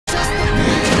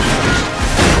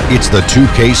It's the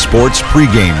 2K Sports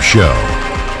pregame show.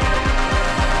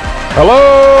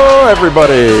 Hello,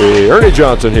 everybody. Ernie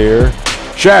Johnson here.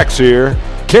 Shaq's here.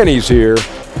 Kenny's here.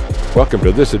 Welcome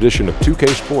to this edition of 2K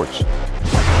Sports.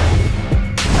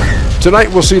 Tonight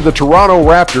we'll see the Toronto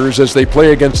Raptors as they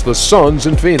play against the Suns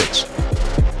in Phoenix.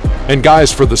 And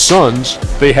guys, for the Suns,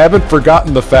 they haven't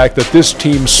forgotten the fact that this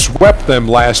team swept them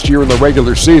last year in the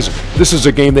regular season. This is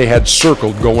a game they had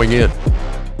circled going in.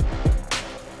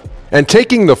 And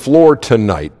taking the floor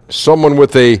tonight, someone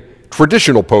with a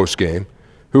traditional postgame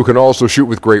who can also shoot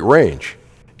with great range,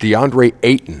 DeAndre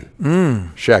Ayton.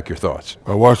 Shaq, your thoughts?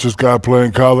 I watched this guy play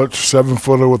in college,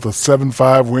 7-footer with a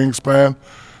 7'5" wingspan.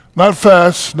 Not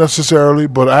fast necessarily,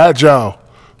 but agile,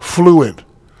 fluid,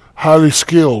 highly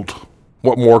skilled.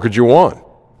 What more could you want?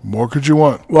 More could you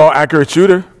want? Well, accurate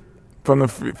shooter from the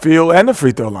field and the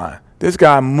free throw line. This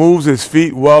guy moves his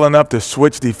feet well enough to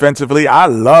switch defensively. I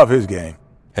love his game.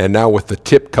 And now with the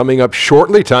tip coming up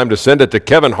shortly, time to send it to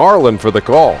Kevin Harlan for the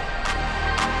call.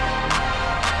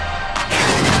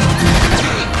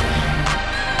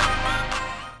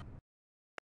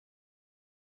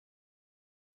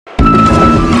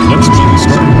 Let's meet the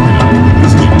starting lineup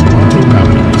as the Toronto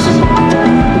Raptors.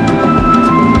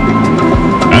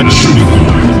 At shooting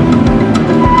guard,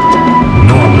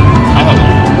 Norman Powell.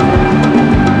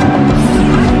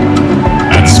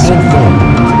 At small forward,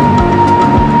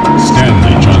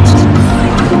 Stanley Johnson.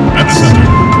 At center,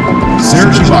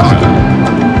 Serge Ibaka.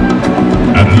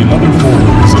 At the other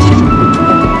forward position,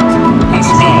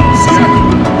 Pascal Siakam.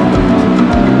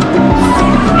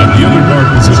 At the other guard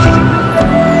position,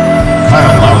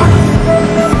 Kyle Lowry.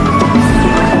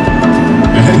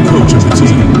 The head coach of the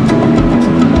team,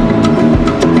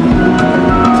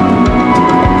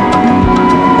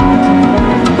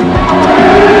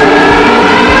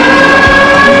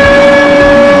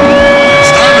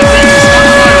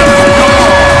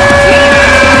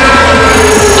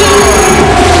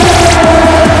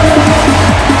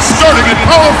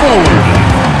 power forward,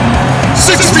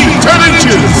 6 feet 10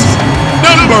 inches,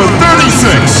 number 36,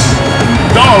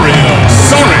 Dario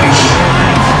Saric.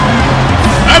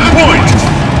 At point,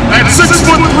 at 6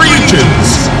 foot 3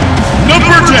 inches,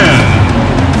 number 10,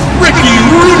 Ricky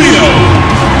Rubio.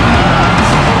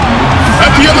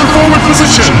 At the other forward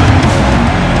position,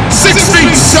 6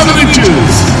 feet 7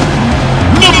 inches,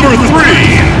 number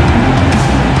 3,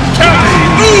 Kelly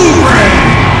Oubre.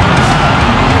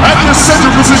 At the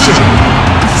center position,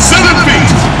 7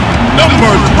 feet, number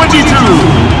 22,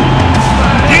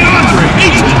 DeAndre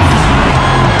Ayton.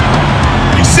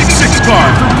 A 6'6"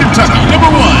 guard from Kentucky,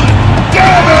 number 1,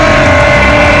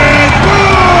 Devin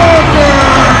Booker.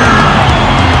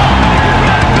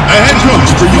 A head coach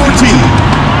for your team.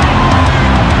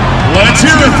 Let's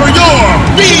hear it for your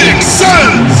Phoenix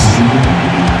Suns.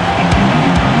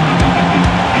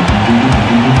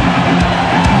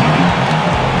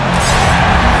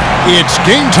 It's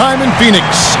game time in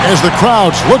Phoenix as the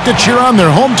crowds look to cheer on their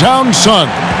hometown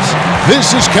Suns.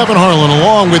 This is Kevin Harlan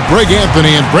along with Greg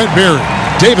Anthony and Brent Berry.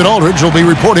 David Aldridge will be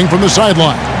reporting from the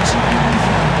sidelines.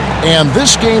 And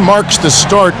this game marks the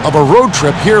start of a road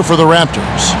trip here for the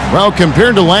Raptors. Well,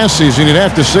 compared to last season, you'd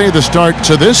have to say the start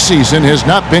to this season has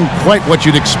not been quite what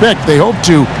you'd expect. They hope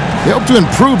to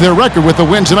improve their record with the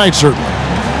win tonight, certainly.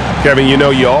 Kevin, you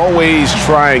know, you always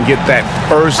try and get that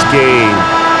first game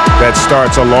that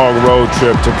starts a long road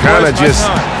trip to kind of just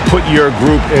put your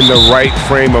group in the right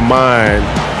frame of mind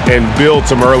and build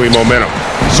some early momentum.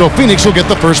 So Phoenix will get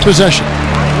the first possession.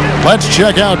 Let's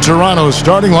check out Toronto's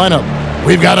starting lineup.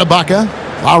 We've got Ibaka,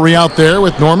 Lowry out there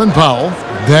with Norman Powell.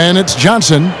 Then it's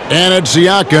Johnson, and it's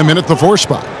Siakam in at the 4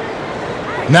 spot.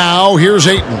 Now here's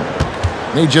Ayton.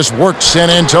 They just worked San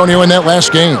Antonio in that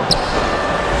last game.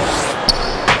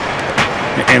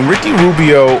 And Ricky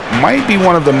Rubio might be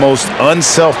one of the most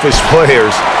unselfish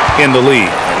players in the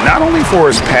league. Not only for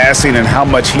his passing and how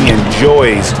much he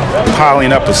enjoys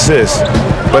piling up assists,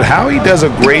 but how he does a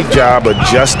great job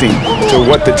adjusting to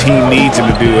what the team needs him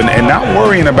to do and not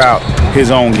worrying about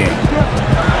his own game.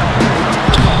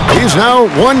 He's now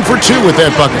 1 for 2 with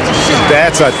that bucket.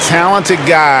 That's a talented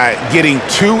guy getting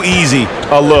too easy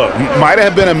a look. Might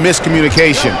have been a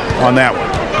miscommunication on that one.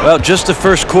 Well, just the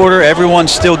first quarter,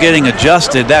 everyone's still getting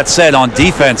adjusted. That said, on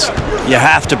defense, you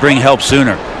have to bring help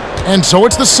sooner. And so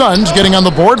it's the Suns getting on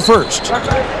the board first.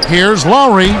 Here's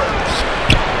Lowry,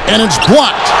 and it's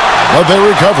blocked, but they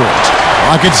recover it.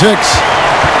 Clock at 6.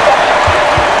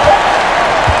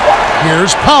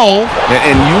 Here's Powell.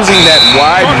 And using that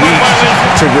wide reach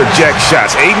to reject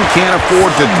shots. Ayton can't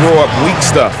afford to throw up weak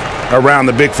stuff around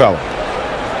the big fella.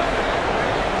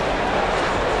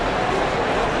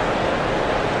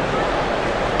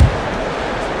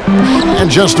 And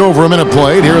just over a minute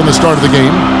played here in the start of the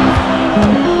game.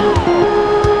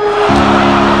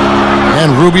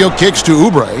 And Rubio kicks to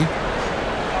Oubre.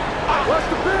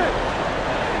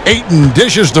 Ayton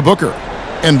dishes to Booker.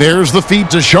 And there's the feed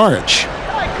to Saric.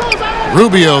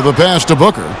 Rubio the pass to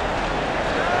Booker.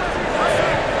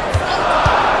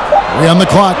 3 on the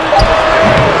clock.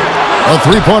 A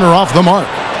three-pointer off the mark.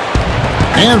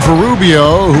 And for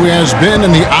Rubio, who has been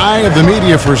in the eye of the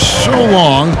media for so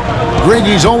long, Greg,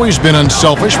 he's always been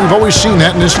unselfish. We've always seen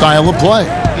that in his style of play.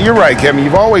 You're right, Kevin.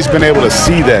 You've always been able to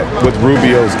see that with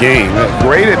Rubio's game.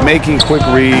 Great at making quick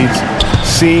reads,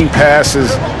 seeing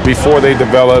passes before they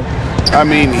develop. I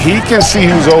mean, he can see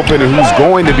who's open and who's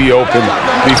going to be open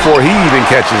before he even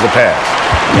catches a pass.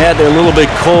 Yeah, they're a little bit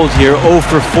cold here. 0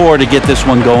 for 4 to get this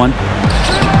one going.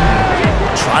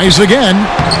 Tries again.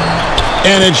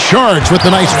 And it's Saric with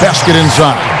the nice basket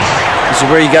inside. This is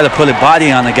where you got to put a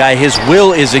body on the guy. His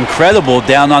will is incredible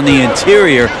down on the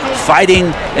interior, fighting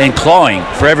and clawing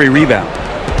for every rebound.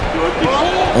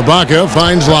 Ibaka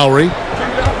finds Lowry.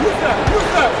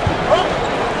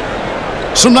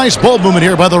 Some nice ball movement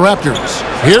here by the Raptors.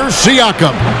 Here's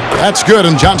Siakam. That's good,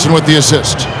 and Johnson with the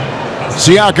assist.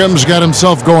 Siakam's got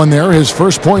himself going there. His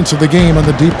first points of the game on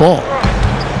the deep ball.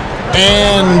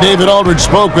 And David Aldridge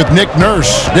spoke with Nick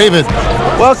Nurse. David.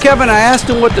 Well, Kevin, I asked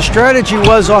him what the strategy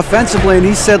was offensively, and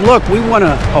he said, look, we want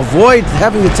to avoid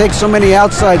having to take so many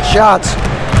outside shots.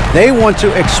 They want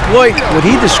to exploit what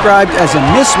he described as a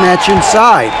mismatch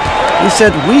inside. He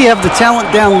said, we have the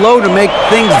talent down low to make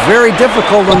things very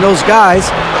difficult on those guys,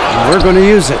 and we're going to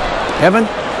use it. Kevin?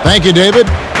 Thank you, David.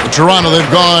 In Toronto,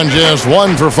 they've gone just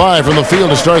 1 for 5 from the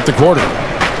field to start the quarter.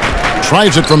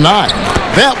 Tries it from 9.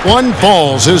 That one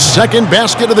falls, his second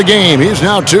basket of the game. He's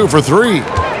now 2 for 3.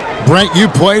 Brent, you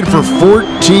played for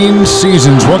 14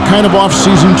 seasons. What kind of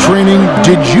off-season training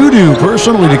did you do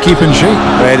personally to keep in shape?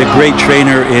 I had a great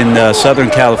trainer in Southern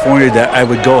California that I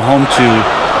would go home to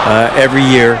every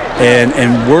year and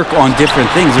work on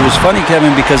different things. It was funny,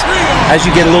 Kevin, because as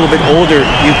you get a little bit older,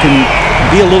 you can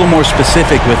be a little more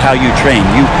specific with how you train.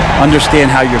 You understand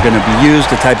how you're going to be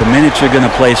used, the type of minutes you're going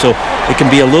to play, so it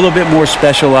can be a little bit more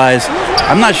specialized.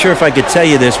 I'm not sure if I could tell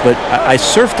you this, but I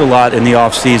surfed a lot in the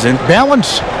off season.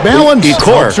 Balance.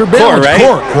 Core, right?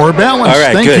 Core balance. All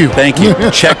right, Thank you.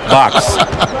 Check box.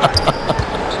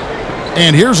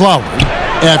 And here's Lowry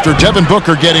after Devin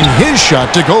Booker getting his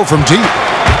shot to go from deep.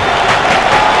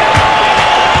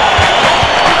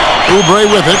 Oubre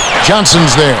with it.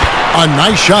 Johnson's there. A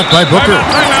nice shot by Booker.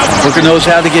 Booker knows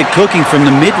how to get cooking from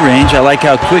the mid-range. I like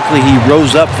how quickly he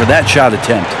rose up for that shot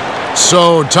attempt.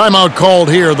 So, timeout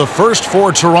called here, the first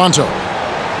for Toronto.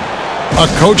 A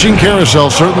coaching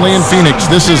carousel, certainly in Phoenix.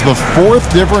 This is the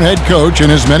 4th different head coach in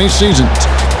as many seasons.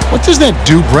 What does that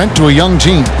do, Brent, to a young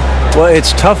team? Well,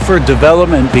 it's tough for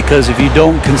development because if you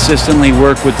don't consistently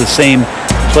work with the same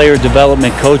player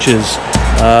development coaches,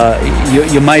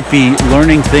 you might be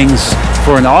learning things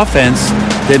for an offense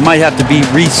that might have to be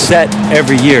reset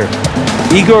every year.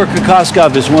 Igor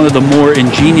Kokoskov is one of the more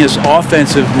ingenious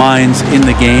offensive minds in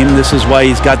the game. This is why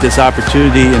he's got this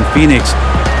opportunity in Phoenix.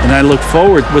 And I look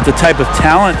forward with the type of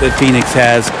talent that Phoenix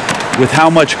has, with how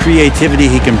much creativity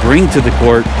he can bring to the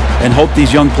court, and hope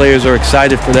these young players are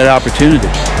excited for that opportunity.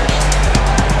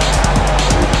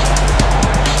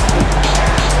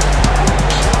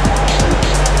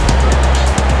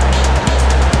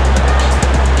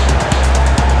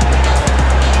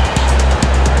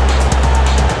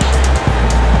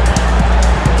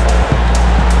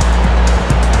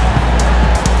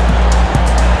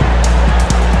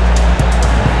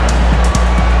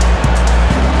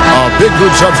 Big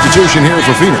group substitution here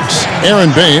for Phoenix.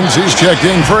 Aaron Baines, he's checked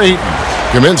in for 8.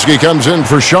 Kaminsky comes in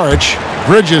for Saric.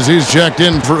 Bridges, he's checked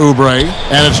in for Oubre.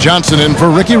 And it's Johnson in for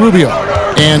Ricky Rubio.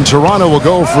 And Toronto will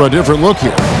go for a different look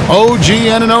here. OG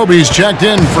Anunoby's checked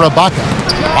in for Ibaka.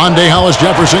 Rondae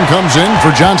Hollis-Jefferson comes in for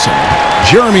Johnson.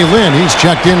 Jeremy Lin, he's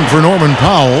checked in for Norman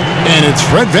Powell. And it's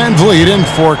Fred VanVleet in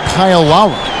for Kyle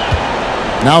Lowry.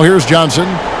 Now here's Johnson.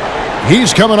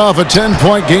 He's coming off a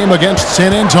 10-point game against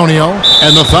San Antonio,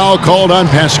 and the foul called on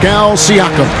Pascal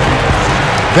Siakam.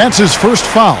 That's his first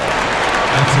foul.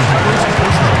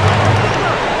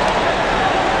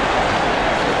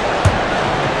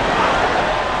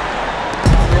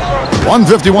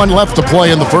 1:51 left to play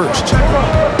in the first.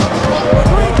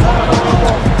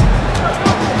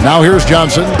 Now here's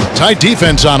Johnson. Tight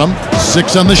defense on him.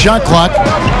 6 on the shot clock.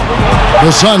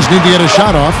 The Suns need to get a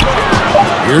shot off.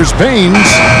 Here's Baines,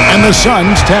 and the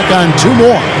Suns tack on 2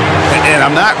 more. And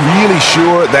I'm not really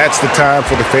sure that's the time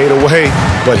for the fadeaway,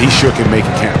 but he sure can make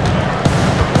it count.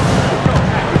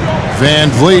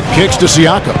 VanVleet kicks to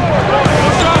Siakam.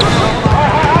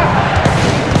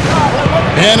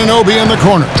 Anunoby in the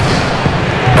corner.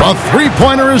 A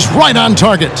three-pointer is right on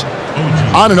target.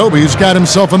 Anunoby's got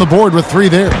himself on the board with 3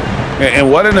 there.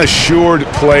 And what an assured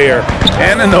player.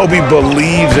 Anunoby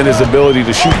believes in his ability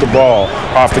to shoot the ball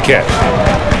off the catch.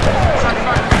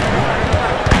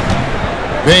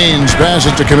 Baines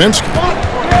passes it to Kaminsky.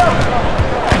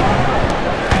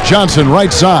 Johnson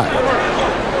right side.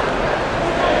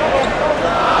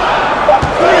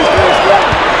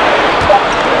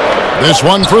 This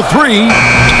one for 3.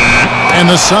 And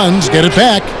the Suns get it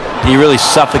back. He really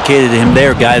suffocated him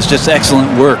there, guys. Just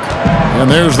excellent work. And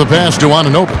there's the pass to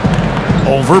Anunoby.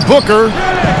 Over Booker.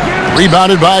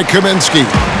 Rebounded by Kaminsky.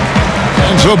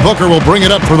 And so Booker will bring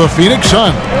it up for the Phoenix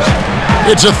Suns.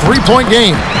 It's a 3-point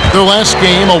game. Their last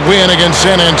game, a win against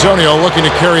San Antonio, looking to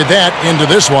carry that into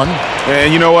this one.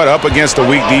 And you know what? Up against a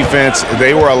weak defense,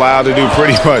 they were allowed to do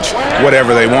pretty much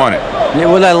whatever they wanted.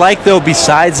 Yeah, what I like, though,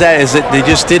 besides that, is that they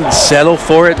just didn't settle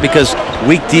for it, because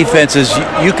weak defenses,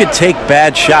 you could take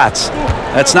bad shots.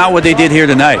 That's not what they did here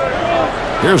tonight.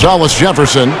 Here's Hollis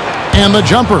Jefferson, and the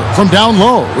jumper from down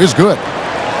low is good.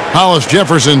 Hollis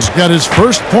Jefferson's got his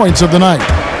first points of the night.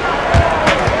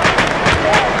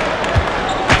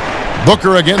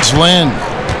 Booker against Len.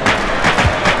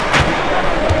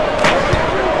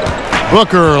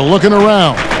 Booker looking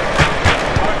around.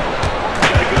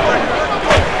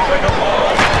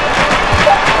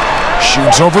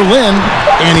 Shoots over Lynn,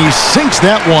 and he sinks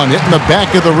that one, hitting the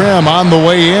back of the rim on the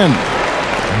way in.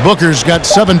 Booker's got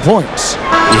 7 points.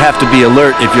 You have to be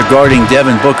alert if you're guarding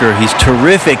Devin Booker. He's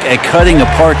terrific at cutting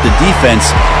apart the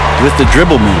defense with the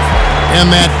dribble move. And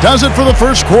that does it for the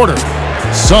first quarter.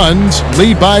 Suns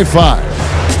lead by 5.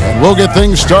 And we'll get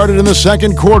things started in the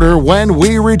second quarter when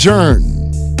we return.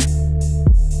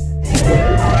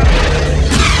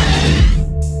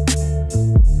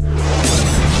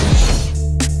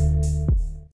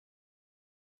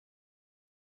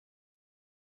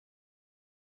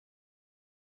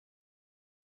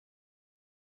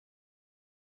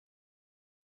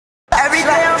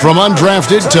 From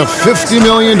undrafted to $50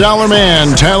 million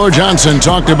man, Tyler Johnson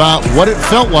talked about what it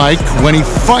felt like when he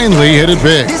finally hit it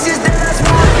big.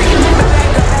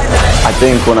 I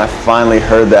think when I finally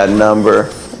heard that number,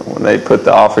 when they put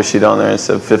the offer sheet on there and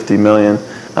said $50 million,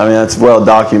 I mean, that's well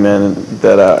documented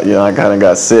that I kind of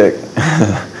got sick.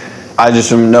 I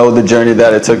just know the journey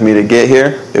that it took me to get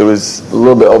here. It was a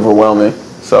little bit overwhelming,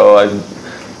 so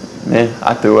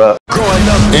I threw up.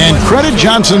 And credit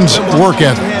Johnson's work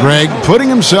ethic, Greg, putting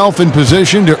himself in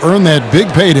position to earn that big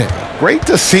payday. Great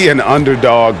to see an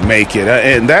underdog make it,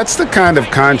 and that's the kind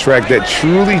of contract that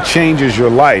truly changes your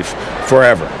life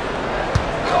forever.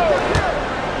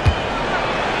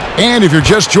 And if you're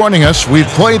just joining us, we've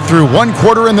played through 1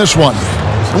 quarter in this one.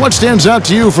 And what stands out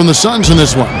to you from the Suns in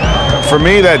this one? For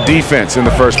me, that defense in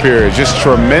the first period, just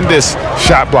tremendous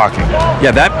shot blocking.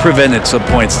 Yeah, that prevented some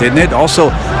points, didn't it? Also,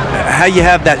 how you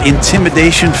have that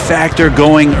intimidation factor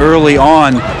going early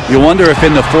on, you wonder if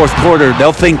in the fourth quarter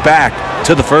they'll think back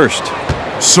to the first.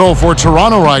 So for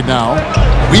Toronto right now,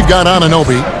 we've got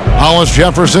Anunoby. Hollis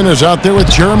Jefferson is out there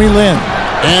with Jeremy Lin.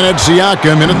 And it's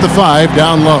Siakam in at the 5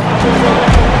 down low.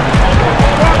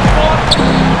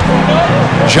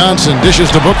 Johnson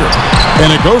dishes to Booker,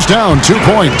 and it goes down 2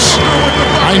 points.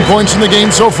 9 points in the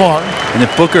game so far. And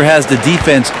if Booker has the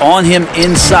defense on him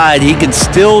inside, he can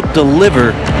still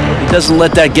deliver. He doesn't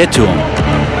let that get to him.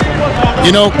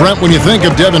 You know, Brent, when you think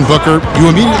of Devin Booker,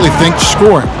 you immediately think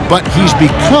scoring. But he's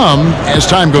become, as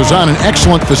time goes on, an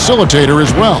excellent facilitator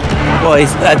as well. Well,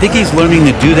 I think he's learning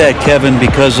to do that, Kevin,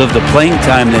 because of the playing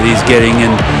time that he's getting.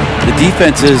 And the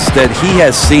defenses that he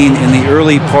has seen in the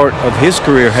early part of his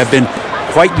career have been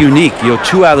quite unique.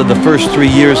 2 out of the first 3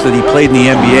 years that he played in the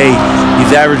NBA,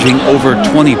 he's averaging over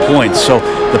 20 points. So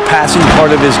the passing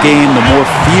part of his game, the more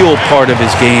feel part of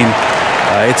his game,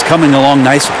 it's coming along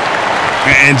nicely.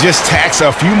 And just tacks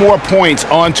a few more points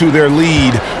onto their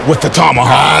lead with the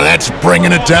tomahawk. That's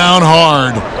bringing it down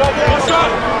hard.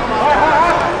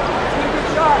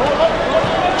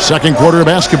 Second quarter of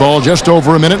basketball, just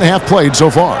over a minute and a half played so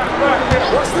far.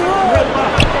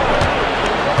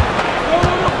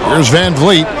 Here's Van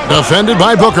Vliet, defended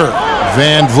by Booker.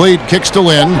 Van Vliet kicks to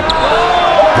Lin.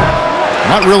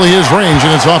 Not really his range,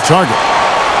 and it's off target.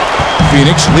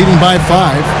 Phoenix leading by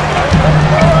 5.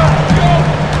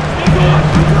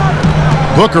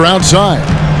 Booker outside.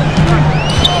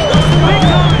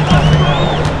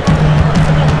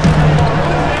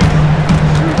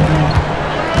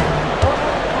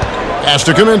 Pass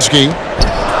to Kaminsky.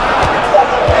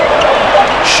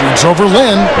 Shoots over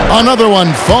Lin. Another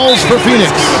one falls for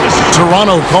Phoenix.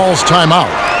 Toronto calls timeout.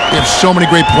 You have so many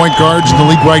great point guards in the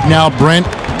league right now, Brent.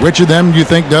 Which of them do you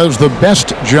think does the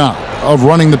best job? of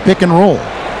running the pick and roll.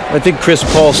 I think Chris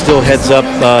Paul still heads up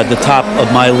the top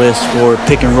of my list for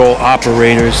pick and roll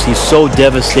operators. He's so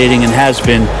devastating and has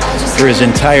been for his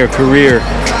entire career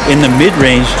in the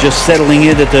mid-range, just settling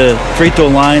in at the free throw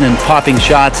line and popping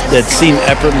shots that seem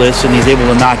effortless, and he's able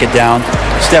to knock it down.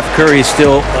 Steph Curry is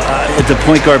still at the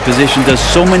point guard position, does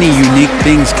so many unique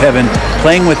things, Kevin,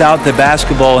 playing without the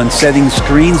basketball and setting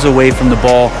screens away from the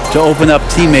ball to open up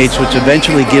teammates, which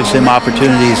eventually gives him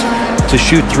opportunities to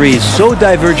shoot threes. So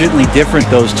divergently different,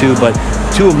 those two, but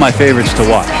two of my favorites to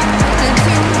watch.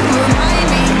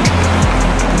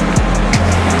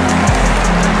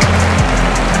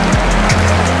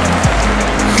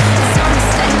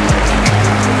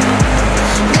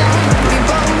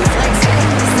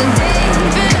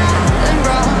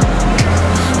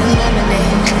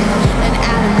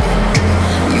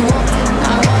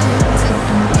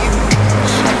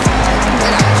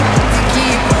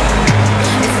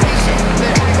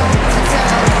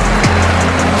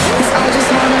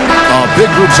 Big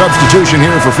group substitution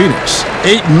here for Phoenix.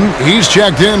 Ayton, he's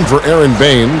checked in for Aaron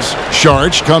Baines.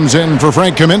 Sharch comes in for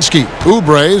Frank Kaminsky.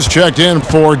 Oubre's checked in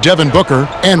for Devin Booker.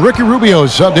 And Ricky Rubio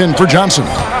subbed in for Johnson.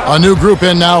 A new group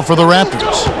in now for the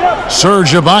Raptors.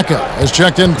 Serge Ibaka has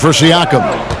checked in for Siakam.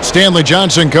 Stanley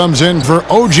Johnson comes in for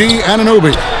OG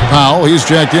Anunoby. Powell, he's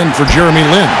checked in for Jeremy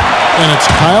Lin. And it's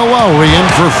Kyle Lowry in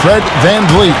for Fred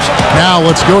VanVleet. Now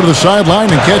let's go to the sideline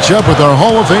and catch up with our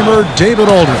Hall of Famer, David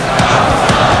Aldridge.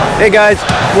 Hey guys,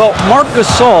 well, Marc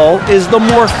Gasol is the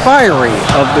more fiery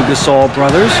of the Gasol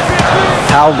brothers.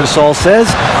 Pal Gasol says,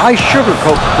 I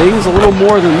sugarcoat things a little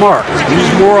more than Marc.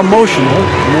 He's more emotional,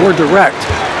 more direct.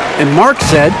 And Marc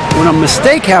said, when a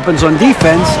mistake happens on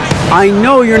defense, I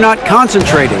know you're not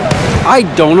concentrating. I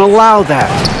don't allow that.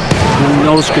 He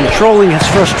knows controlling his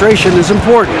frustration is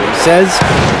important. He says,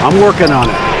 I'm working on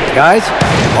it. Guys?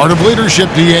 Art of leadership,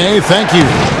 DA. Thank you.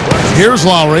 Here's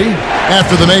Lowry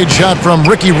after the made shot from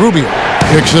Ricky Rubio.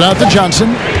 Kicks it out to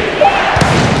Johnson.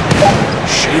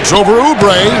 Shoots over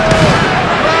Oubre.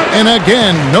 And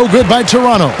again, no good by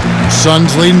Toronto.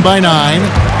 Suns leading by 9.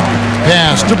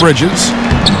 Pass to Bridges.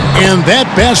 And that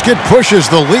basket pushes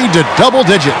the lead to double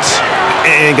digits.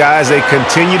 And guys, they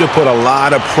continue to put a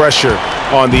lot of pressure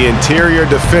on the interior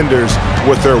defenders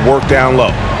with their work down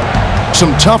low.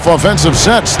 Some tough offensive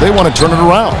sets. They want to turn it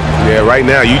around. Yeah, right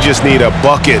now you just need a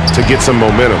bucket to get some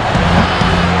momentum.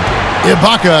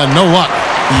 Ibaka, no luck.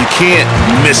 You can't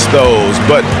miss those,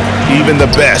 but even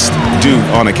the best do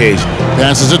on occasion.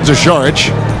 Passes it to Saric.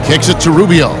 Kicks it to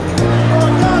Rubio.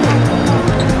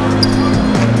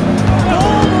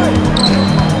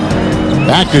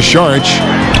 Back to Saric.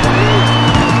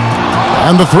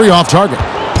 And the three off target.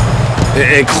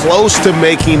 And close to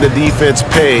making the defense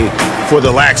pay for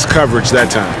the lax coverage that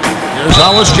time. Here's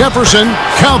Hollis Jefferson.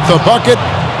 Count the bucket.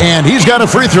 And he's got a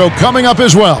free throw coming up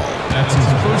as well.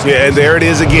 Yeah, and there it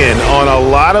is again. On a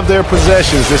lot of their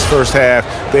possessions this first half,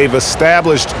 they've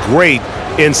established great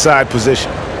inside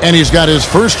position. And he's got his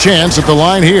first chance at the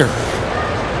line here.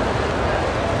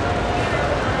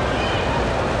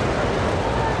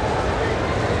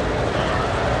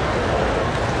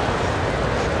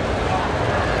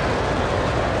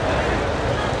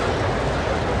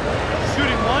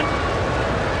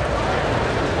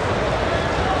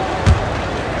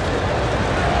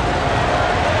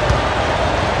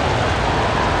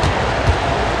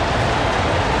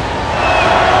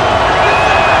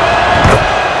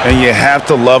 And you have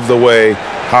to love the way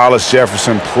Hollis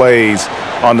Jefferson plays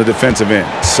on the defensive end.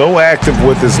 So active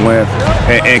with his length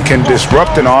and can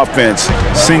disrupt an offense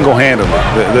single-handedly.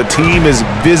 The team is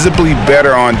visibly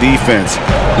better on defense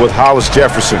with Hollis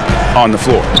Jefferson on the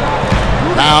floor.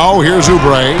 Now here's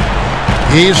Oubre.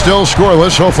 He's still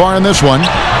scoreless so far in this one.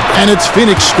 And it's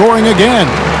Phoenix scoring again.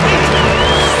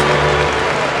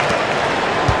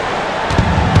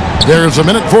 There's a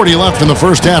minute 40 left in the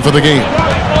first half of the game.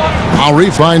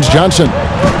 Lowry finds Johnson.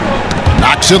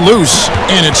 Knocks it loose,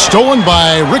 and it's stolen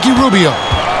by Ricky Rubio.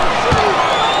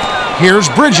 Here's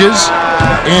Bridges,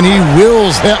 and he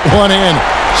wills that one in,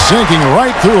 sinking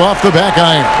right through off the back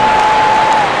iron.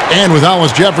 And with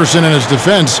Hollis Jefferson in his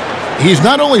defense, he's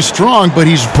not only strong, but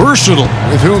he's versatile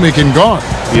with whom he can guard.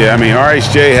 Yeah, I mean,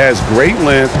 RHJ has great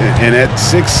length, and at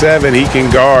 6'7", he can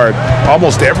guard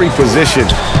almost every position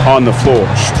on the floor.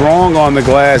 Strong on the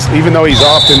glass, even though he's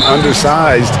often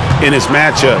undersized in his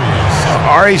matchup.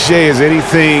 RHJ is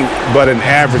anything but an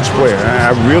average player.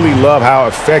 I really love how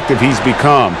effective he's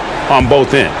become on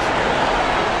both ends.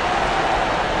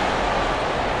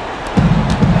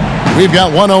 We've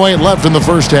got 1:08 left in the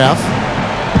first half.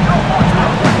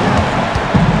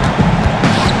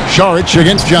 Saric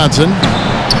against Johnson.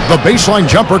 The baseline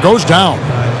jumper goes down.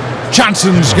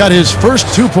 Johnson's got his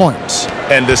first 2 points.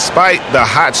 And despite the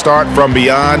hot start from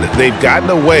beyond, they've gotten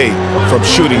away from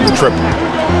shooting the triple.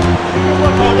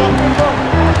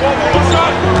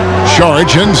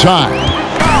 Saric inside.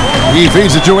 He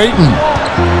feeds it to Ayton.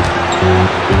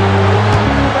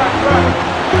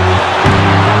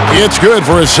 It's good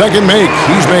for his second make.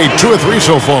 He's made 2 or 3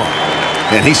 so far.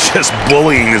 And he's just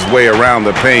bullying his way around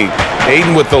the paint.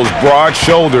 Ayton with those broad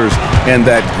shoulders and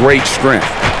that great strength.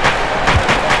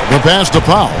 The pass to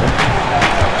Powell.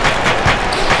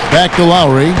 Back to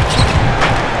Lowry.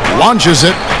 Launches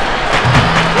it.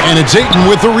 And it's Ayton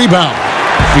with the rebound.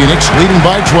 Phoenix leading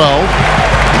by 12.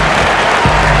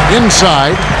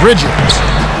 Inside, Bridges.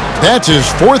 That's his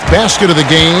 4th basket of the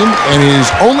game, and he's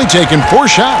only taken 4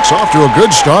 shots. Off to a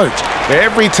good start.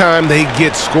 Every time they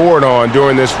get scored on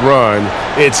during this run,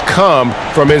 it's come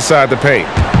from inside the paint.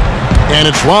 And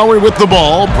it's Lowry with the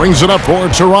ball, brings it up for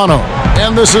Toronto.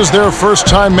 And this is their first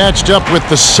time matched up with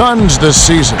the Suns this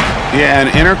season. Yeah, an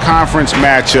interconference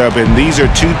matchup, and these are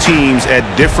 2 teams at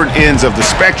different ends of the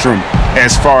spectrum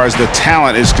as far as the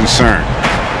talent is concerned.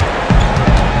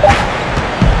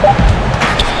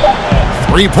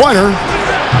 Three-pointer,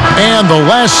 and the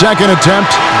last-second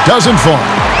attempt doesn't fall.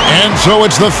 And so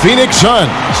it's the Phoenix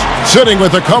Suns, sitting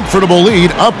with a comfortable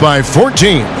lead, up by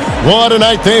 14. What a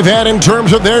night they've had in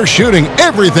terms of their shooting.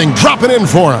 Everything dropping in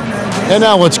for them. And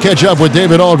now let's catch up with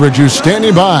David Aldridge, who's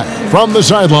standing by from the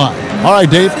sideline. All right,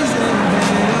 Dave.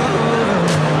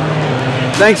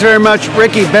 Thanks very much,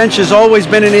 Ricky. Bench has always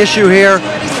been an issue here.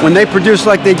 When they produce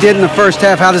like they did in the first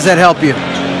half, how does that help you?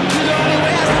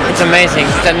 It's amazing.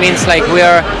 That means like we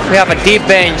have a deep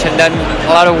bench, and then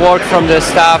a lot of work from the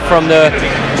staff, from the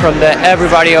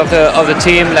everybody of the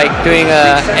team, like doing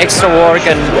extra work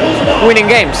and winning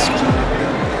games.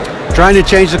 Trying to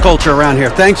change the culture around here.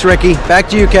 Thanks, Ricky. Back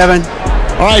to you, Kevin.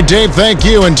 All right, Dave, thank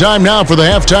you. And time now for the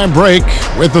halftime break,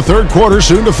 with the third quarter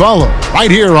soon to follow, right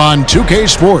here on 2K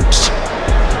Sports.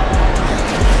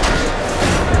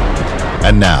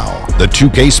 And now, the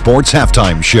 2K Sports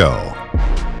Halftime Show.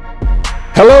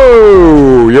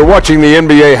 Hello! You're watching the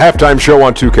NBA Halftime Show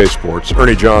on 2K Sports.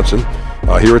 Ernie Johnson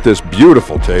here at this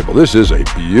beautiful table. This is a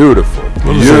beautiful table.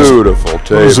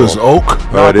 What is this, oak?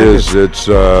 It is. It's,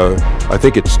 I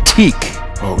think it's teak.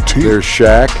 Oh, teak. There's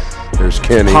Shaq. There's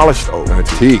Kenny. Polished oak.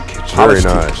 Teak. It's very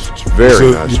nice. It's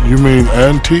very nice. You mean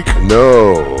antique?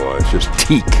 No, it's just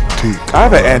teak. Teak. I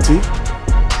have an antique.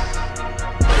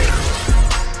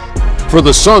 For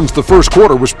the Suns, the first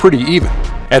quarter was pretty even.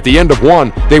 At the end of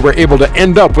one, they were able to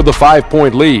end up with a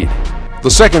 5-point lead. The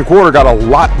second quarter got a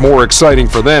lot more exciting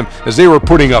for them as they were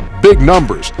putting up big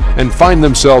numbers and find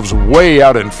themselves way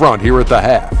out in front here at the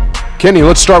half. Kenny,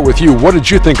 let's start with you. What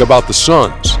did you think about the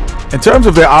Suns? In terms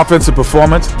of their offensive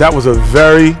performance, that was a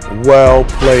very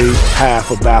well-played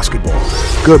half of basketball.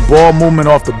 Good ball movement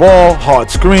off the ball, hard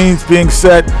screens being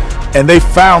set, and they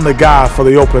found the guy for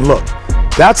the open look.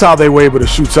 That's how they were able to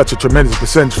shoot such a tremendous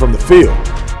percentage from the field.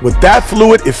 With that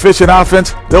fluid, efficient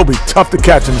offense, they'll be tough to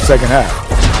catch in the second half.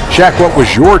 Shaq, what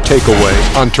was your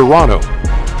takeaway on Toronto?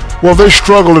 Well, they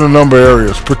struggle in a number of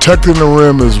areas. Protecting the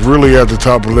rim is really at the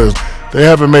top of the list. They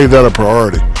haven't made that a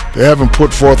priority. They haven't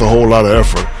put forth a whole lot of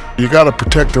effort. You got to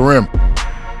protect the rim.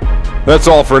 That's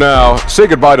all for now. Say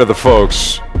goodbye to the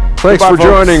folks. Thanks for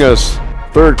joining us.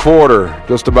 Third quarter,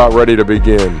 just about ready to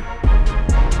begin.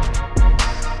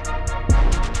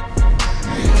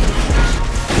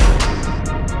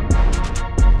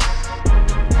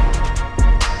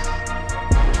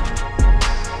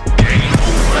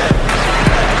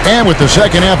 And with the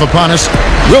second half upon us,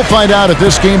 we'll find out if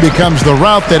this game becomes the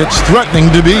route that it's threatening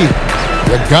to be.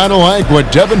 You gotta like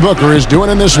what Devin Booker is doing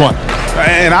in this one.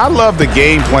 And I love the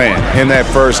game plan in that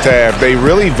first half. They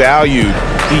really valued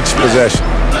each possession.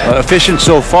 Efficient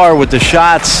so far with the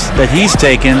shots that he's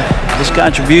taken. His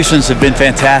contributions have been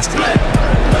fantastic.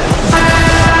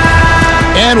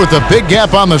 And with a big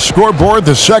gap on the scoreboard,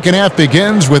 the second half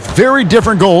begins with very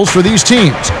different goals for these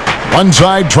teams. One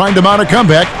side trying to mount a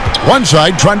comeback, one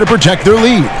side trying to protect their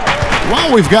lead.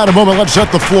 While we've got a moment, let's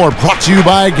set the floor. Brought to you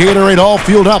by Gatorade, all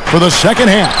fueled up for the second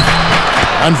half.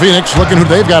 And Phoenix looking who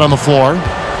they've got on the floor.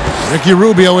 Ricky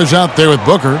Rubio is out there with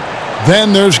Booker.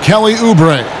 Then there's Kelly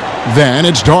Oubre. Then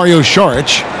it's Dario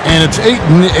Saric. And it's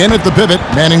Ayton in at the pivot,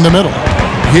 manning the middle.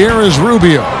 Here is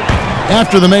Rubio.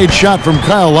 After the made shot from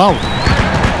Kyle Lowry.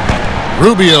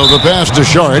 Rubio the pass to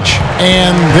Saric.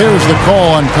 And there's the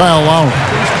call on Kyle Lowry.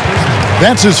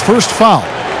 That's his first foul.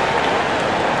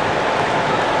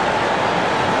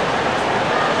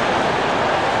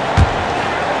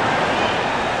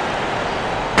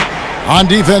 On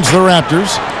defense, the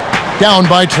Raptors down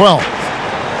by 12.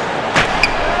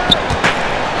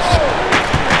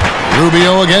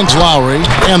 Rubio against Lowry,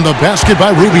 and the basket by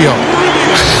Rubio.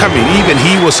 I mean, even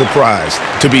he was surprised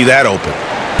to be that open.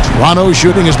 Toronto's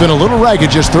shooting has been a little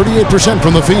ragged, just 38%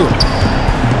 from the field.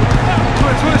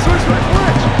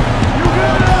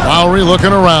 Lowry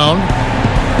looking around.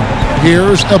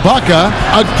 Here's Ibaka.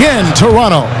 Again,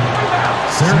 Toronto.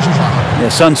 Yeah,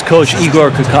 Suns coach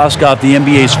Igor Kokoskov, the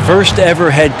NBA's first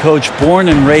ever head coach, born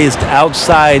and raised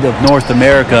outside of North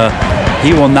America.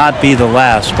 He will not be the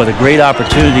last, but a great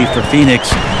opportunity for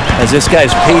Phoenix as this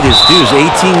guy's paid his dues.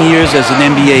 18 years as an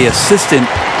NBA assistant,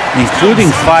 including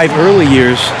 5 early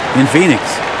years in Phoenix.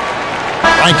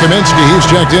 Frank Kaminsky, he's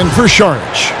checked in for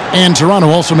Saric. And Toronto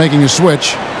also making a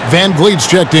switch. Van Vliet's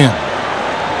checked in.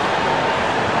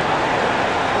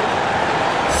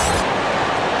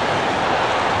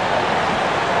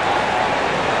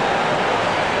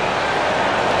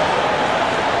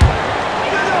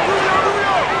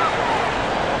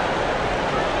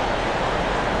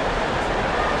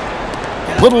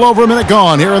 Little over a minute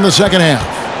gone here in the second half.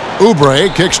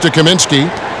 Oubre kicks to Kaminsky.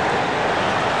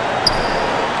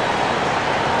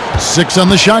 6 on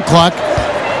the shot clock.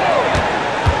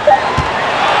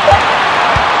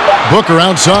 Booker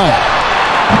outside.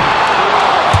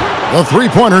 The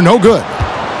three-pointer no good.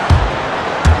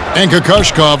 And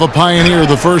Kokoskov, a pioneer,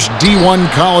 the first D1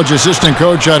 college assistant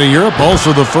coach out of Europe,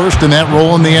 also the first in that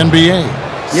role in the NBA.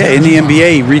 Yeah, in the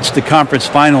NBA, he reached the conference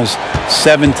finals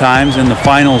 7 times and the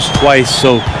finals twice.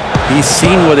 So he's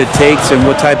seen what it takes and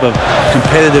what type of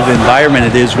competitive environment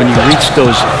it is when you reach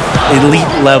those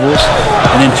elite levels.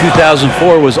 And in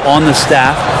 2004 was on the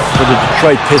staff for the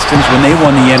Detroit Pistons when they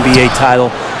won the NBA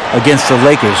title against the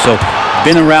Lakers. So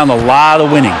been around a lot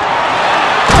of winning.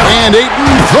 And Ayton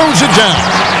throws it down.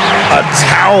 A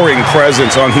towering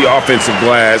presence on the offensive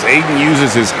glass. Ayton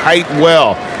uses his height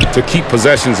well to keep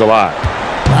possessions alive.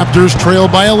 Raptors trail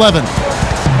by 11.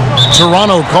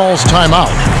 Toronto calls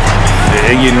timeout.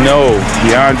 And you know,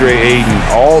 DeAndre Ayton,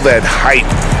 all that height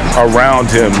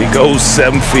around him. He goes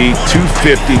 7 feet,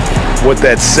 250 with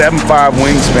that 7'5"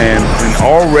 wingspan and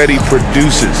already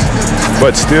produces.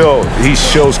 But still, he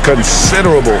shows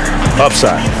considerable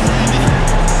upside.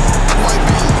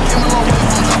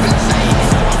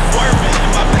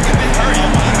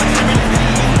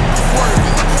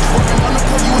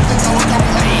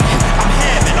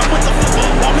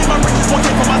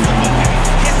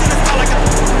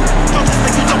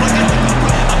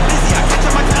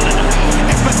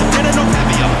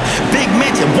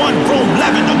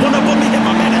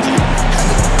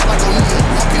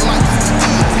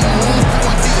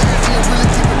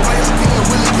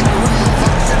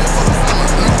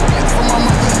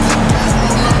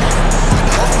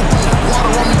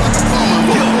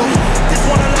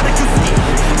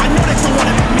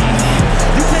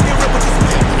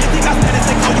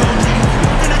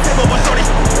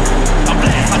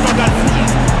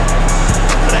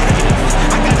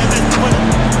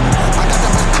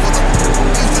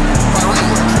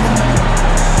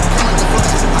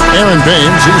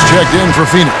 Baines, he's checked in for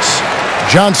Phoenix.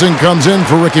 Johnson comes in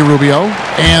for Ricky Rubio.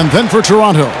 And then for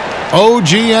Toronto,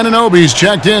 OG Anunoby's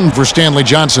checked in for Stanley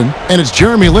Johnson. And it's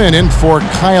Jeremy Lin in for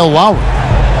Kyle Lowry.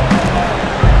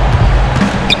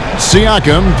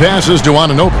 Siakam passes to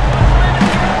Anunoby.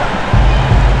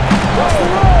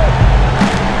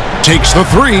 Takes the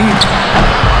 3.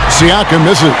 Siakam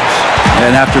misses.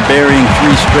 And after burying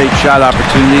 3 straight shot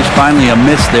opportunities, finally a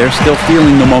miss there. Still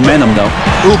feeling the momentum, though.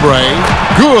 Oubre,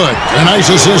 good. A nice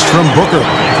assist from Booker.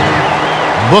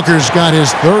 Booker's got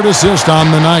his 3rd assist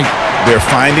on the night. They're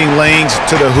finding lanes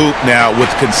to the hoop now with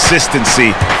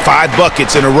consistency. 5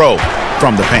 buckets in a row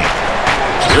from the paint.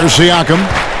 Here's Siakam.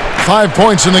 5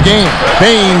 points in the game.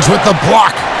 Baines with the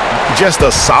block. Just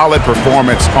a solid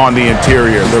performance on the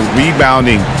interior. The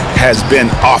rebounding has been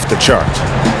off the charts.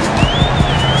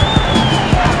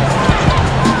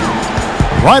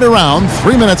 Right around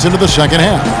 3 minutes into the second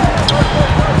half.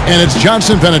 And it's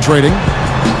Johnson penetrating.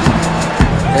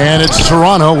 And it's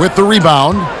Toronto with the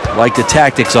rebound. Like the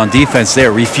tactics on defense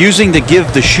there, refusing to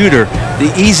give the shooter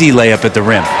the easy layup at the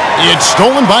rim. It's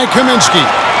stolen by Kaminsky.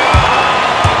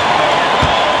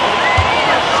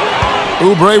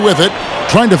 Oubre with it,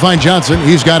 trying to find Johnson.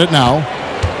 He's got it now.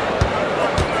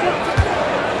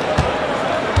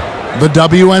 The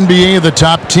WNBA, the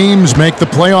top teams make the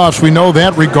playoffs. We know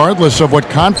that regardless of what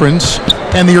conference.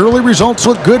 And the early results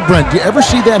look good, Brent. Do you ever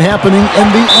see that happening in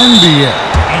the NBA?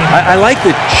 I like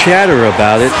the chatter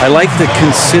about it. I like the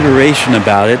consideration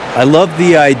about it. I love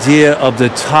the idea of the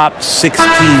top 16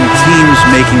 teams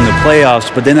making the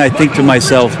playoffs. But then I think to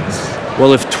myself,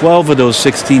 well, if 12 of those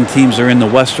 16 teams are in the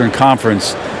Western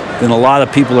Conference, then a lot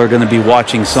of people are going to be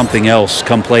watching something else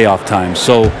come playoff time.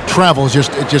 So travel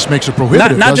just makes it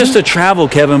prohibitive. Not just the travel,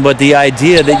 Kevin, but the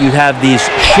idea that you have these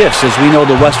shifts. As we know,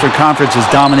 the Western Conference has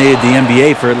dominated the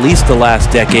NBA for at least the last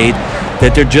decade,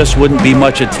 that there just wouldn't be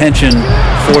much attention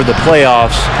for the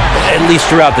playoffs, at least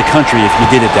throughout the country, if you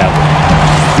did it that way.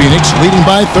 Phoenix leading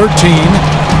by 13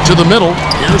 to the middle.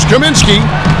 Here's Kaminsky.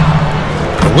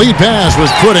 The lead pass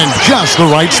was put in just the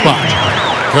right spot.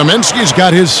 Kaminsky's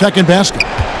got his second basket.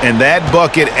 And that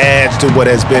bucket adds to what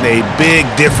has been a big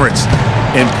difference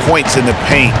in points in the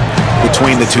paint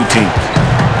between the two teams.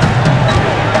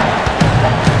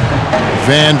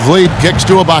 Van Vliet kicks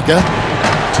to Ibaka.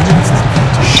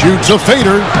 Shoots a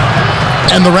fader.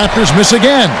 And the Raptors miss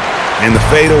again. And the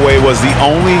fadeaway was the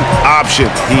only option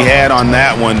he had on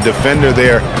that one. Defender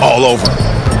there all over.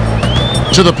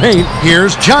 To the paint,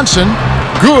 here's Johnson.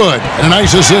 Good. And a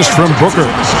nice assist from Booker.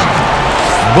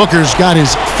 Booker's got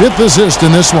his 5th assist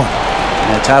in this one.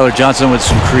 Yeah, Tyler Johnson with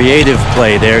some creative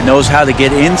play there. Knows how to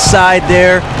get inside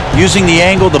there, using the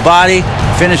angle, the body.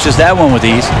 Finishes that one with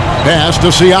ease. Pass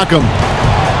to Siakam.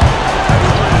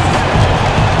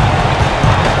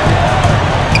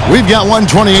 We've got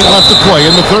 1:28 left to play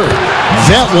in the third.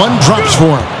 That one drops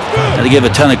for him. Got to give a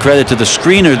ton of credit to the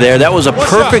screener there. That was a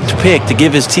perfect pick to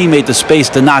give his teammate the space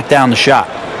to knock down the shot.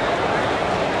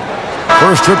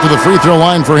 First trip to the free throw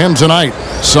line for him tonight.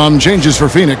 Some changes for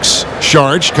Phoenix.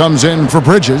 Sharge comes in for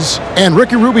Bridges, and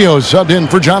Ricky Rubio subbed in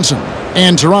for Johnson.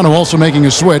 And Toronto also making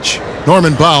a switch.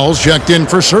 Norman Powell's checked in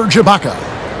for Serge Ibaka.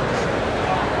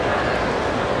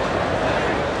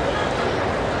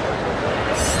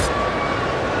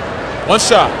 One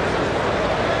shot.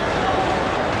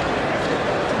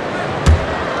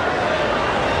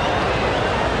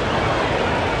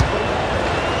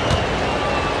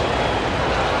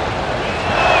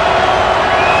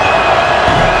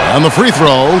 On the free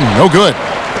throw, no good.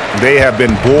 They have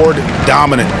been board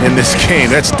dominant in this game.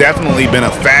 That's definitely been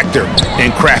a factor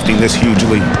in crafting this huge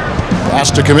lead.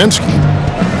 Pass to Kaminsky.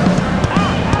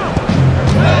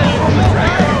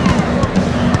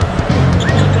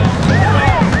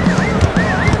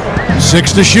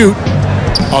 Six to shoot.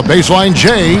 A baseline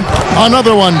J.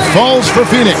 Another one falls for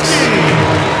Phoenix.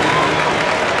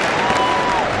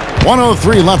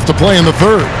 1:03 left to play in the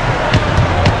third.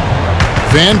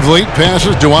 Van Vliet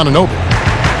passes to Anunoby.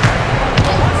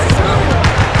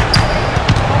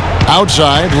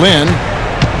 Outside, Lynn.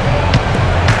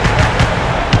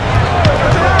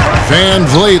 Van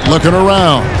Vliet looking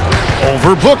around.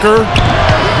 Over Booker.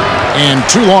 And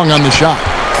too long on the shot.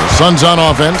 The Suns on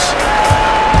offense.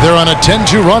 They're on a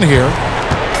 10-2 run here.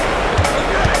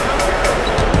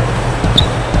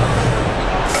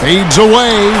 Fades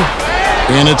away.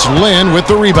 And it's Lynn with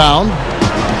the rebound.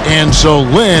 And so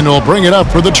Lynn will bring it up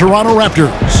for the Toronto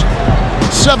Raptors.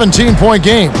 17-point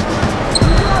game.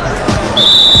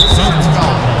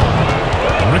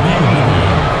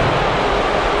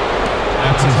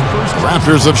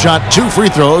 Raptors have shot 2 free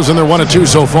throws, and they're 1 of 2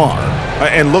 so far.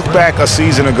 And look back a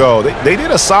season ago. They did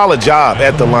a solid job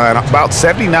at the line, about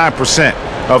 79%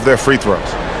 of their free throws.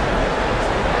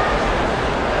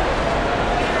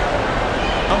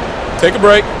 Take a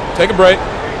break. Take a break.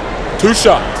 2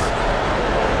 shots.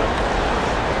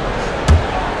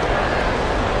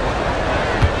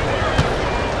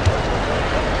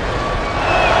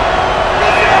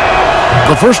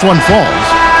 The first one falls.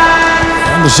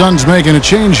 And the Suns making a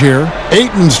change here.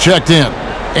 Ayton's checked in.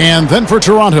 And then for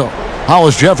Toronto,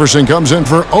 Hollis Jefferson comes in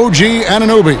for OG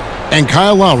Anunoby. And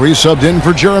Kyle Lowry subbed in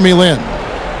for Jeremy Lin.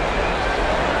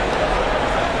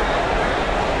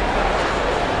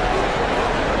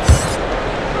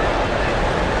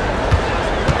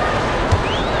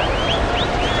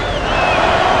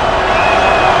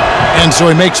 And so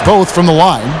he makes both from the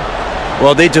line.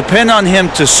 Well, they depend on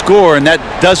him to score, and that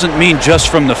doesn't mean just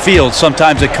from the field.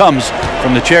 Sometimes it comes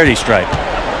from the charity stripe.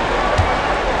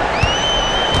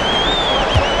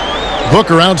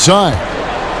 Booker outside.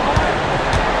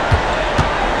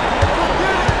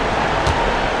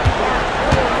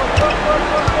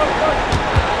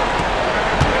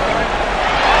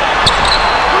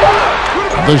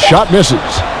 The shot misses.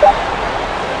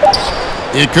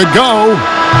 It could go.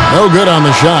 No good on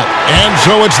the shot. And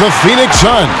so it's the Phoenix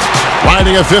Suns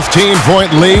finding a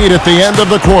 15-point lead at the end of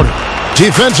the quarter.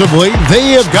 Defensively,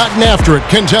 they have gotten after it.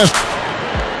 Contest.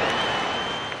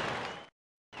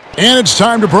 And it's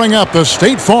time to bring up the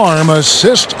State Farm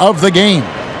assist of the game.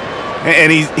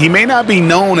 And he may not be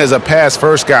known as a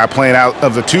pass-first guy playing out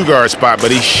of the 2-guard spot, but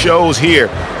he shows here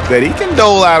that he can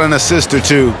dole out an assist or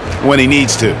 2 when he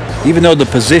needs to. Even though the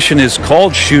position is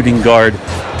called shooting guard,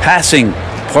 passing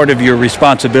part of your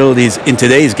responsibilities in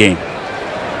today's game.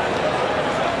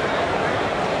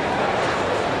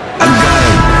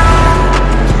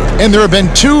 And there have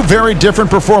been two very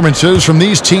different performances from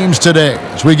these teams today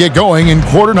as we get going in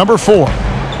quarter number 4.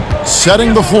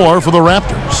 Setting the floor for the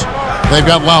Raptors. They've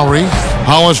got Lowry.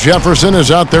 Hollis Jefferson is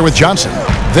out there with Johnson.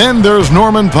 Then there's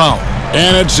Norman Powell.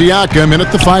 And it's Siakam in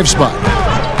at the 5 spot.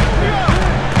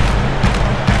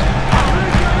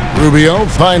 Rubio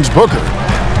finds Booker.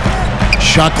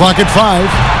 Shot clock at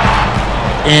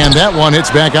 5. And that one hits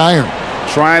back iron.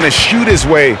 Trying to shoot his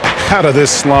way out of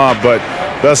this slump, but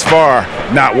thus far,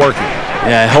 not working.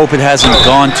 Yeah, I hope it hasn't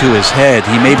gone to his head.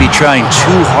 He may be trying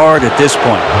too hard at this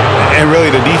point. And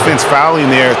really, the defense fouling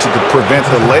there to prevent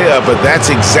the layup, but that's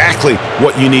exactly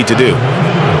what you need to do.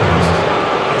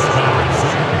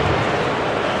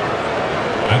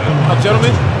 Now,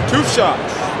 gentlemen, 2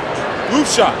 shots. Blue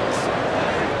shots.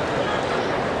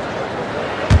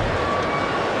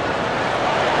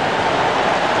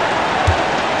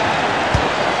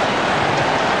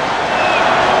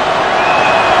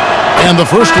 And the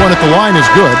first one at the line is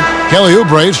good. Kelly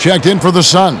Oubre's checked in for the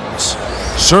Suns.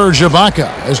 Serge Ibaka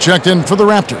has checked in for the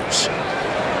Raptors.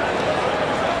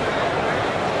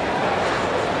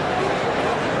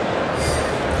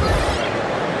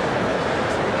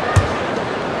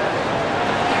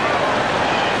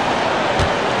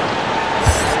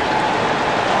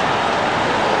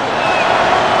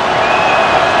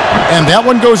 And that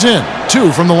one goes in.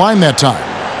 2 from the line that time.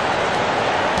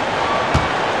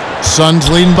 Suns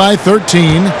leading by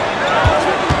 13.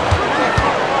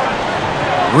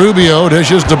 Rubio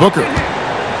dishes to Booker.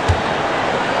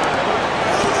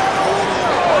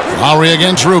 Lowry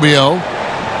against Rubio.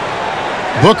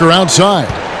 Booker outside.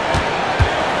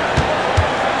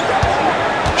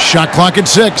 Shot clock at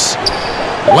 6.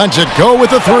 Lets it go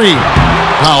with a 3.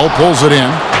 Powell pulls it in.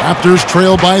 Raptors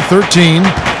trail by 13.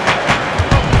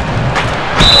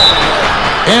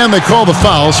 And they call the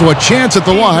foul, so a chance at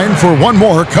the line for one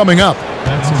more coming up.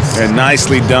 And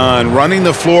nicely done. Running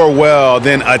the floor well,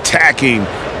 then attacking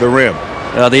the rim.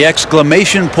 The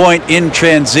exclamation point in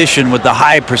transition with the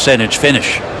high percentage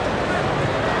finish.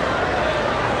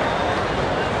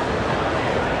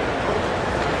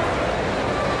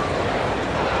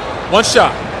 One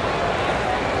shot.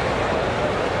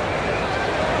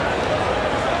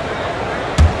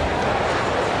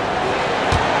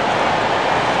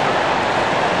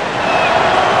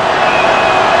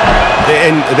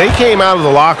 And they came out of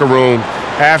the locker room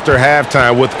after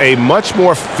halftime with a much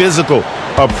more physical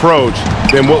approach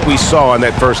than what we saw in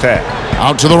that first half.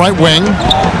 Out to the right wing.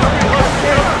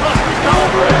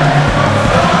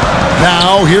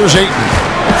 Now here's Ayton.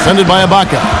 Defended by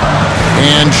Ibaka.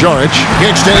 And Joric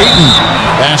kicks to Ayton.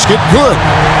 Basket good.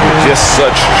 Just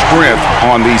such strength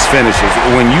on these finishes.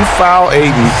 When you foul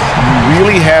Ayton, you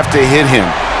really have to hit him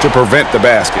to prevent the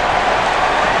basket.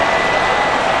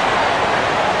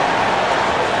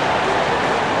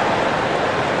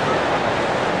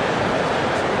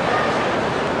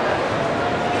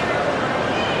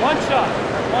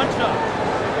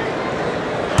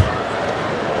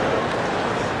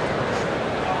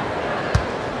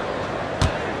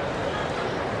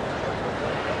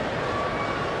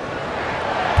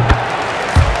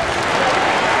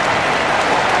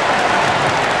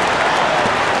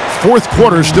 Fourth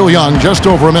quarter still young, just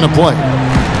over a minute play.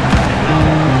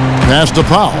 Pass to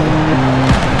Powell.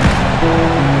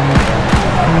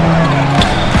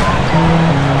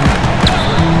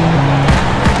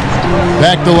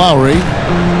 Back to Lowry.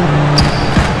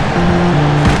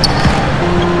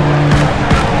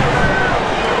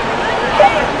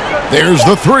 There's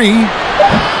the 3.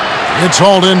 It's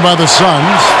hauled in by the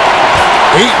Suns.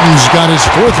 Ayton's got his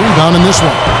 4th rebound in this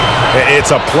one.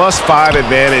 It's a +5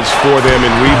 advantage for them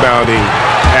in rebounding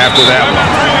after that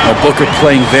one. Booker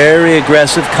playing very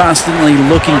aggressive, constantly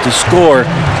looking to score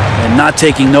and not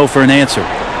taking no for an answer.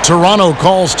 Toronto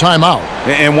calls timeout.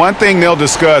 And one thing they'll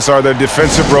discuss are the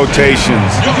defensive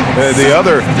rotations. The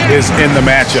other is in the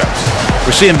matchups.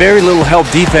 We're seeing very little help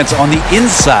defense on the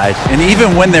inside, and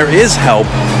even when there is help,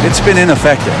 it's been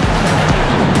ineffective.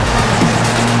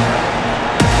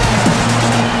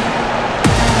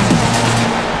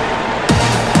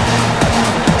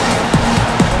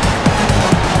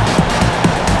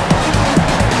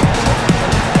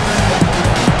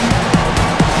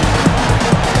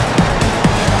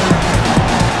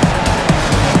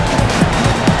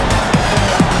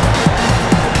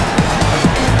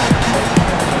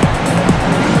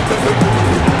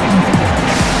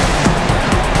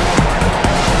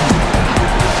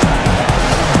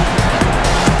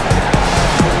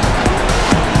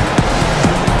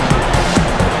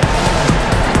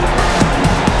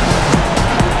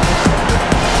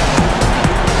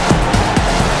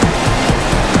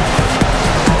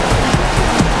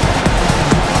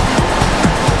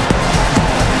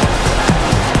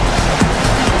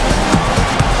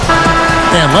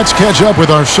 And let's catch up with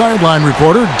our sideline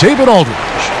reporter, David Aldridge.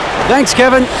 Thanks,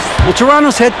 Kevin. Well,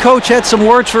 Toronto's head coach had some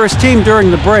words for his team during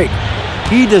the break.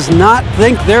 He does not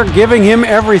think they're giving him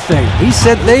everything. He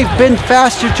said they've been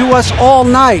faster to us all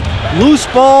night. Loose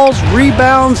balls,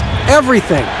 rebounds,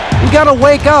 everything. We got to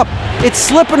wake up. It's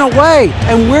slipping away,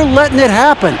 and we're letting it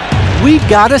happen. We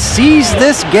got to seize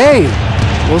this game.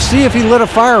 We'll see if he lit a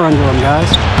fire under him, guys.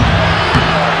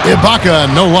 Ibaka,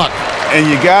 no luck. And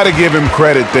you got to give him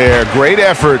credit there. Great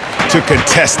effort to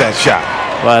contest that shot.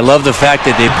 Well, I love the fact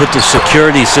that they put the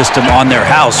security system on their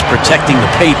house, protecting the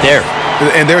paint there.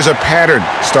 And there's a pattern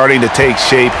starting to take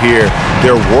shape here.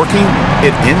 They're working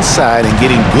it inside and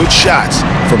getting good shots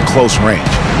from close range.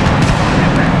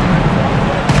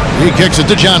 He kicks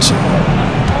it to Johnson.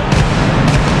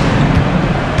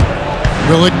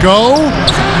 Will it go?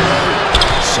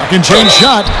 Second chance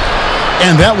shot.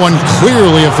 And that one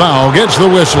clearly a foul. Gets the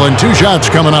whistle, and 2 shots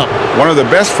coming up. One of the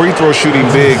best free throw shooting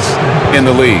bigs in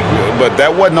the league. But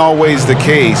that wasn't always the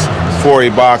case for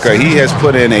Ibaka. He has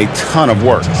put in a ton of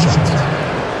work.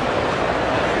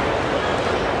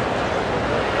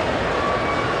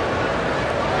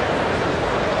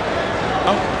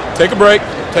 Take a break.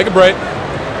 Take a break.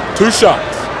 2 shots.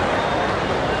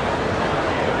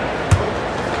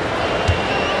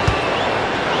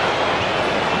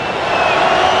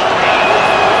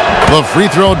 The free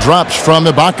throw drops from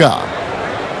Ibaka.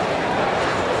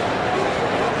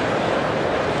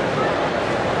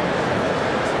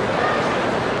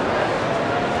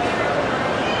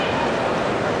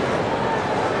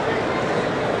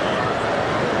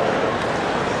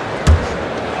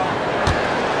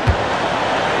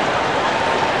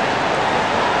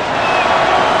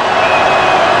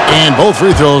 And both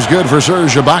free throws good for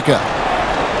Serge Ibaka.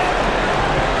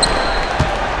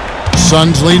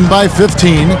 Suns leading by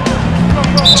 15.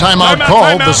 Timeout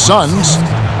called, the Suns.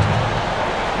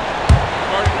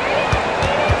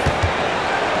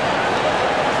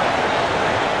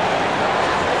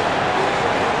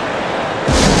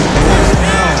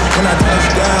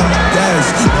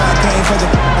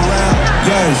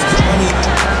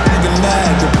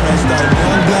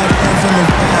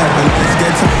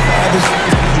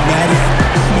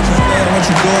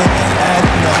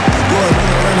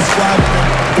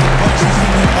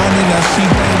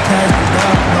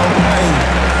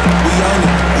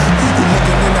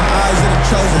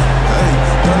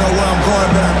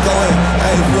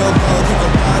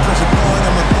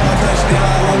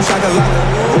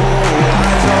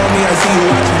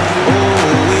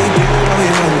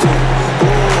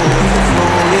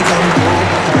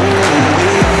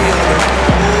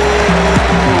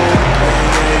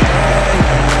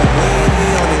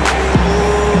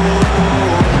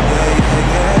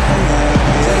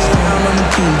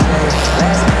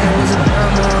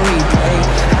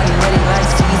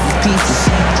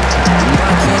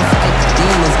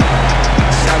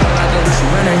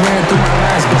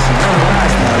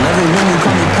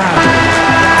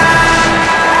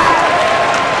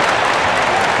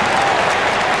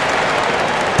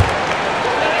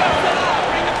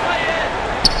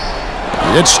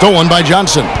 It's stolen by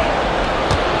Johnson.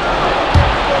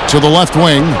 To the left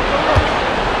wing.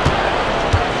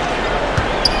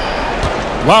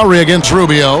 Lowry against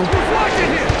Rubio.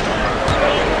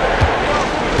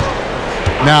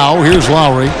 Now here's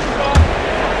Lowry.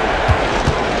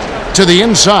 To the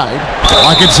inside.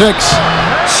 Pocket 6.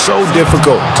 So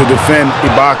difficult to defend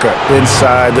Ibaka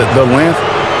inside the length,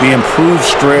 the improved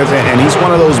strength, and he's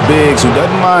one of those bigs who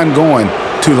doesn't mind going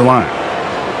to the line.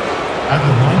 At the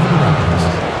line for the Raptors,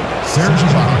 Serge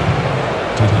Ibaka,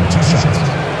 taking 2 shots.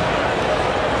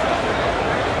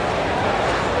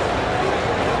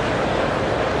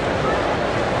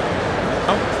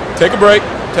 Take a break.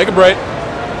 Take a break.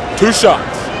 2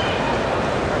 shots.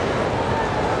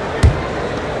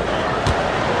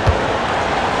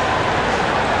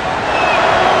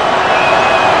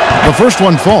 The first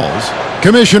one falls.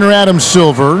 Commissioner Adam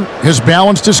Silver has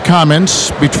balanced his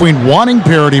comments between wanting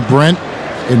parity, Brent,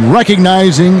 and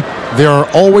recognizing there are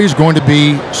always going to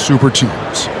be super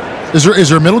teams. Is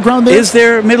there middle ground there? Is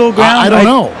there middle ground? I don't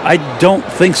know. I don't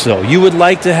think so. You would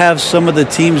like to have some of the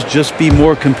teams just be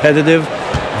more competitive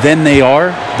than they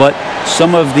are, but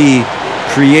some of the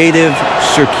creative,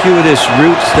 circuitous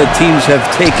routes that teams have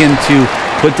taken to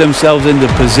put themselves into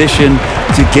position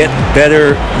to get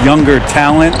better, younger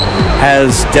talent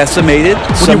has decimated.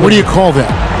 What do you call that?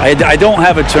 I don't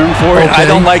have a term for it. Okay. I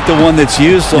don't like the one that's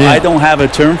used, so I don't have a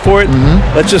term for it.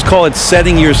 Let's just call it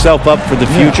setting yourself up for the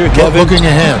future, Kevin. Looking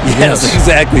ahead. Yes,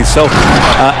 exactly. So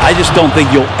I just don't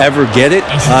think you'll ever get it.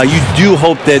 You do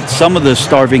hope that some of the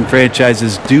starving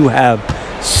franchises do have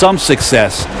some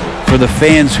success for the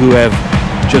fans who have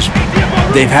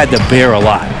they've had to bear a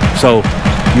lot. So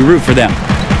you root for them.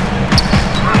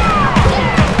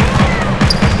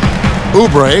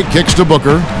 Oubre kicks to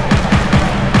Booker.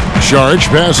 Saric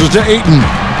passes to Ayton.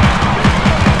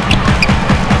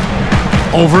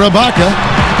 Over Ibaka.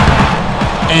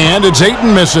 And it's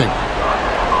Ayton missing.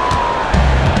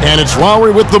 And it's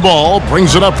Lowry with the ball.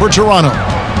 Brings it up for Toronto.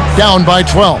 Down by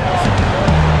 12.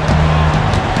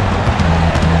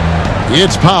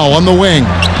 It's Powell on the wing.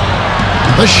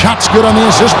 The shot's good on the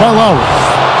assist by Lowry.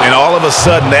 And all of a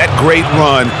sudden, that great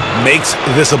run makes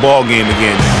this a ball game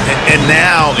again. And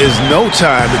now is no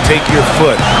time to take your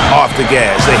foot off the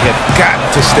gas. They have got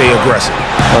to stay aggressive.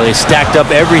 Well, they stacked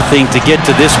up everything to get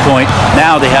to this point.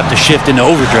 Now they have to shift into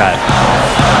overdrive.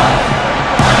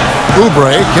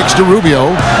 Oubre kicks to Rubio.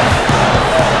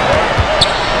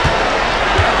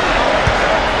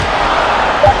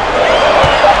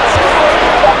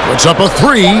 Puts up a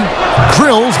three.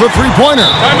 Drills the three-pointer.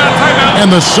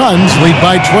 And the Suns lead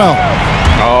by 12.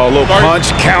 Oh, a little punch,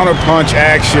 counter-punch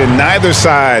action. Neither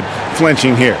side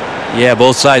flinching here. Yeah,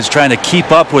 both sides trying to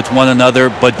keep up with one another,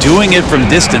 but doing it from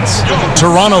distance.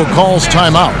 Toronto calls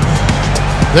timeout.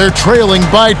 They're trailing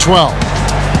by 12.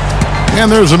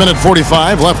 And there's a minute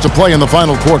 45 left to play in the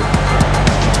final quarter.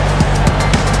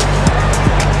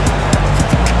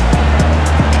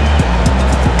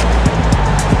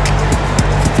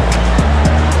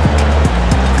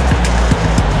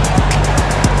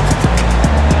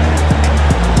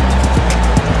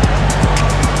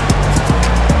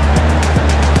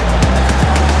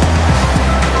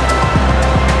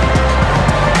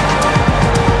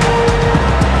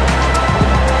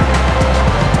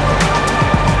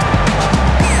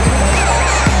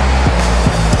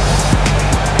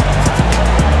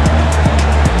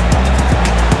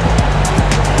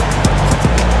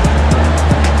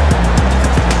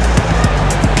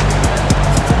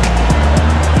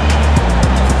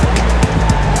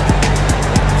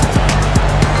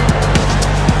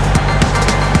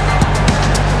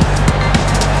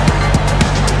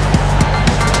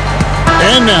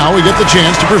 And now we get the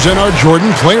chance to present our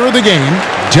Jordan Player of the Game,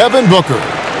 Devin Booker.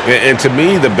 And to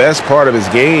me, the best part of his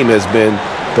game has been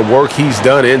the work he's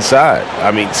done inside.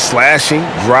 I mean, slashing,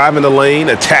 driving the lane,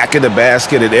 attacking the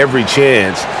basket at every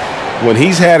chance. When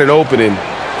he's had an opening,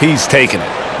 he's taken it.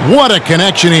 What a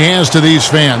connection he has to these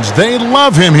fans. They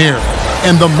love him here.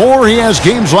 And the more he has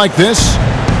games like this,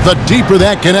 the deeper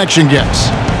that connection gets.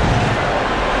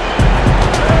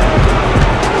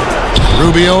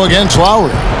 Rubio against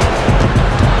Lowry.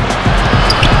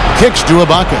 Kicks to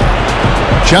Ibaka.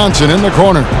 Johnson in the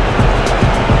corner.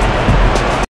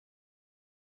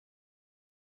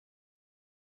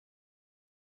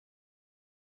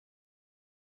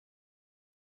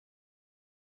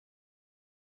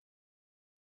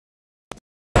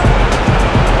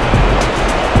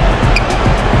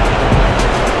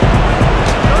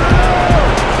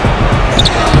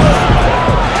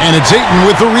 And it's Ayton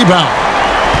with the rebound.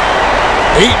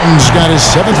 Ayton's got his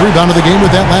 7th rebound of the game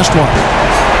with that last one.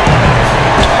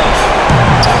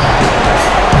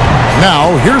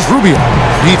 Now, here's Rubio.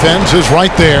 Defense is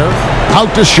right there. Out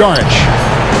to Saric.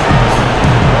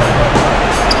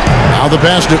 Now the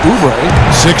pass to Oubre.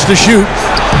 6 to shoot.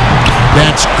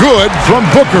 That's good from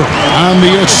Booker on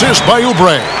the assist by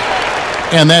Oubre.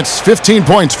 And that's 15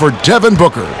 points for Devin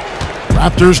Booker.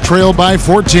 Raptors trail by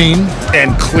 14.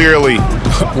 And clearly,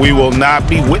 we will not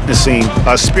be witnessing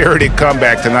a spirited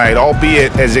comeback tonight,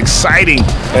 albeit as exciting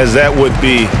as that would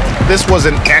be. This was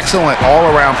an excellent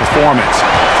all-around performance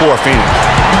for Phoenix.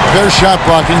 Their shot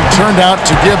blocking turned out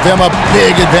to give them a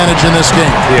big advantage in this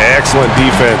game. Yeah, excellent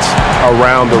defense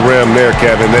around the rim there,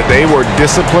 Kevin. That they were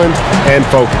disciplined and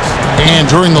focused. And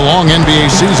during the long NBA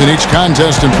season, each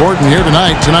contest important here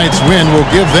tonight. Tonight's win will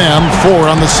give them 4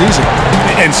 on the season.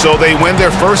 And so they win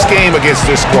their first game against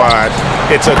this squad.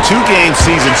 It's a 2-game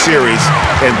season series,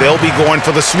 and they'll be going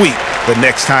for the sweep the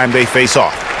next time they face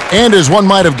off. And as one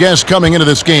might have guessed coming into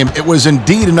this game, it was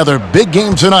indeed another big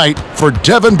game tonight for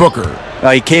Devin Booker.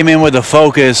 He came in with a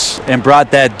focus and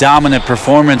brought that dominant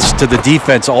performance to the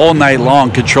defense all night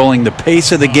long, controlling the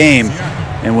pace of the game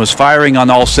and was firing on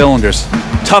all cylinders.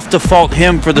 Tough to fault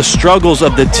him for the struggles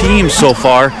of the team so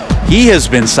far. He has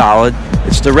been solid.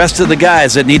 It's the rest of the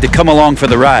guys that need to come along for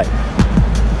the ride.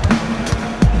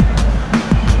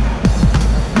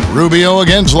 Rubio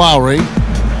against Lowry.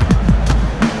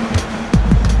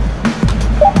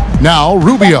 Now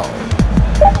Rubio.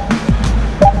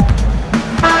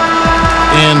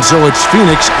 And so it's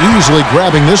Phoenix easily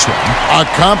grabbing this one. A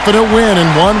confident win and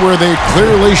one where they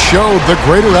clearly showed the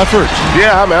greater effort.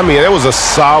 Yeah, I mean, it was a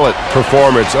solid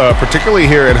performance, particularly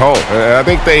here at home. I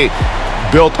think they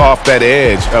built off that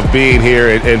edge of being here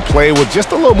and play with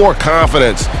just a little more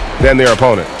confidence than their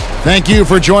opponent. Thank you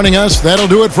for joining us. That'll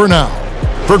do it for now.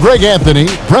 For Greg Anthony,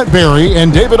 Brent Barry,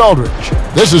 and David Aldridge,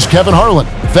 this is Kevin Harlan.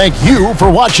 Thank you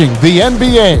for watching the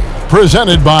NBA,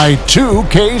 presented by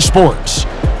 2K Sports.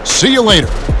 See you later.